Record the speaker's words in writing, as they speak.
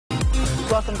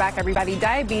Welcome back, everybody.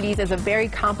 Diabetes is a very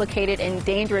complicated and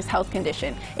dangerous health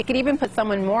condition. It could even put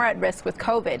someone more at risk with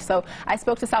COVID. So I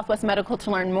spoke to Southwest Medical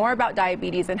to learn more about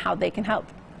diabetes and how they can help.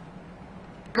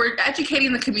 We're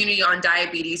educating the community on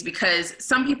diabetes because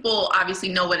some people obviously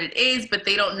know what it is, but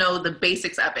they don't know the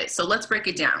basics of it. So let's break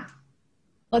it down.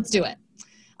 Let's do it.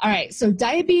 All right, so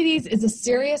diabetes is a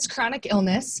serious chronic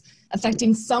illness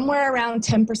affecting somewhere around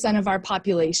 10% of our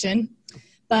population.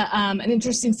 But an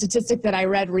interesting statistic that I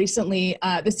read recently,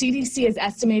 the CDC is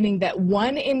estimating that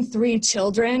 1 in 3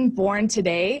 children born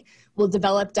today will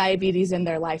develop diabetes in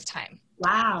their lifetime.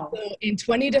 Wow. So in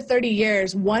 20 to 30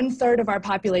 years, 1/3 of our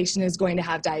population is going to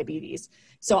have diabetes.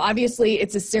 So obviously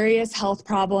it's a serious health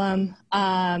problem,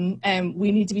 and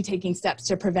we need to be taking steps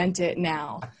to prevent it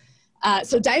now.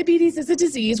 So diabetes is a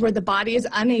disease where the body is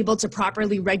unable to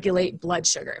properly regulate blood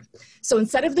sugar. So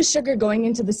instead of the sugar going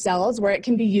into the cells where it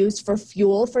can be used for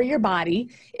fuel for your body,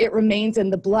 it remains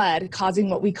in the blood, causing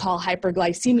what we call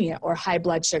hyperglycemia or high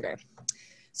blood sugar.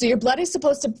 So your blood is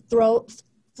supposed to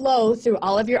flow through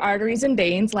all of your arteries and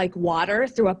veins like water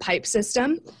through a pipe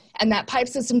system. And that pipe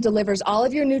system delivers all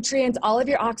of your nutrients, all of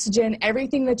your oxygen,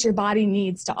 everything that your body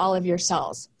needs to all of your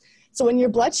cells. So when your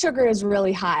blood sugar is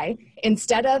really high,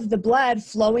 instead of the blood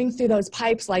flowing through those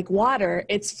pipes like water,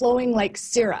 it's flowing like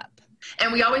syrup.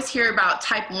 And we always hear about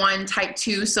type 1, type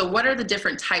 2. So what are the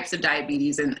different types of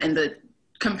diabetes and the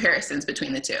comparisons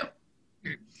between the two?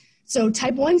 So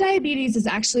type 1 diabetes is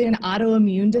actually an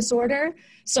autoimmune disorder.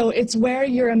 So it's where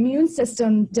your immune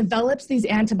system develops these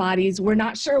antibodies. We're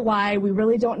not sure why. We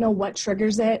really don't know what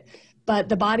triggers it. But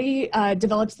the body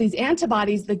develops these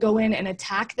antibodies that go in and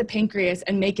attack the pancreas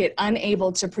and make it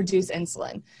unable to produce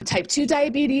insulin. Type 2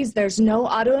 diabetes, there's no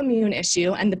autoimmune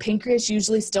issue, and the pancreas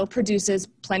usually still produces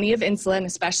plenty of insulin,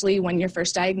 especially when you're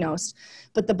first diagnosed.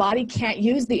 But the body can't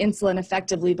use the insulin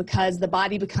effectively because the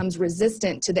body becomes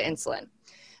resistant to the insulin.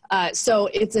 So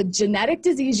it's a genetic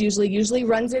disease, usually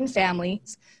runs in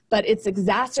families, but it's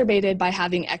exacerbated by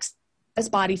having excess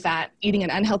body fat, eating an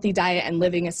unhealthy diet, and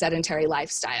living a sedentary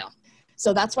lifestyle.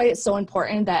 So that's why it's so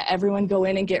important that everyone go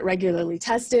in and get regularly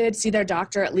tested, see their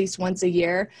doctor at least once a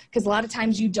year, because a lot of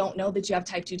times you don't know that you have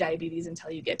type 2 diabetes until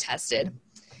you get tested.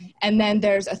 And then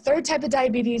there's a third type of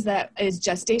diabetes that is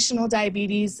gestational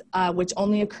diabetes, which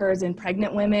only occurs in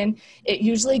pregnant women. It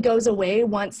usually goes away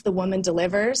once the woman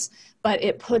delivers, but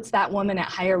it puts that woman at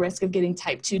higher risk of getting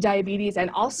type 2 diabetes, and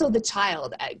also the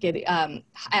child at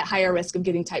higher risk of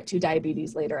getting type 2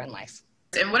 diabetes later in life.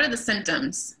 And what are the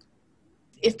symptoms?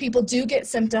 If people do get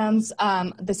symptoms,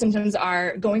 the symptoms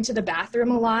are going to the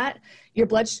bathroom a lot. Your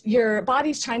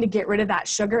body's trying to get rid of that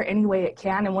sugar any way it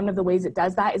can, and one of the ways it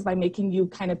does that is by making you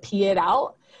kind of pee it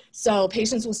out. So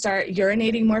patients will start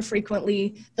urinating more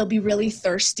frequently. They'll be really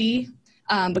thirsty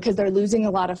because they're losing a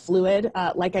lot of fluid.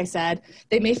 Like I said,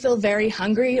 they may feel very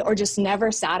hungry or just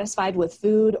never satisfied with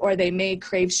food, or they may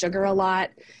crave sugar a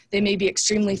lot. They may be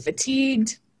extremely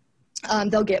fatigued.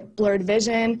 They'll get blurred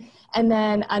vision. And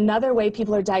then another way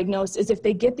people are diagnosed is if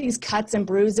they get these cuts and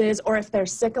bruises, or if they're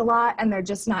sick a lot and they're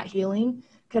just not healing,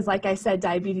 because like I said,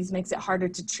 diabetes makes it harder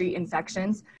to treat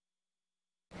infections.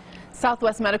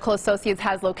 Southwest Medical Associates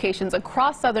has locations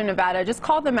across Southern Nevada. Just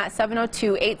call them at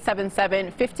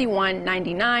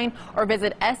 702-877-5199 or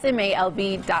visit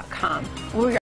smalv.com.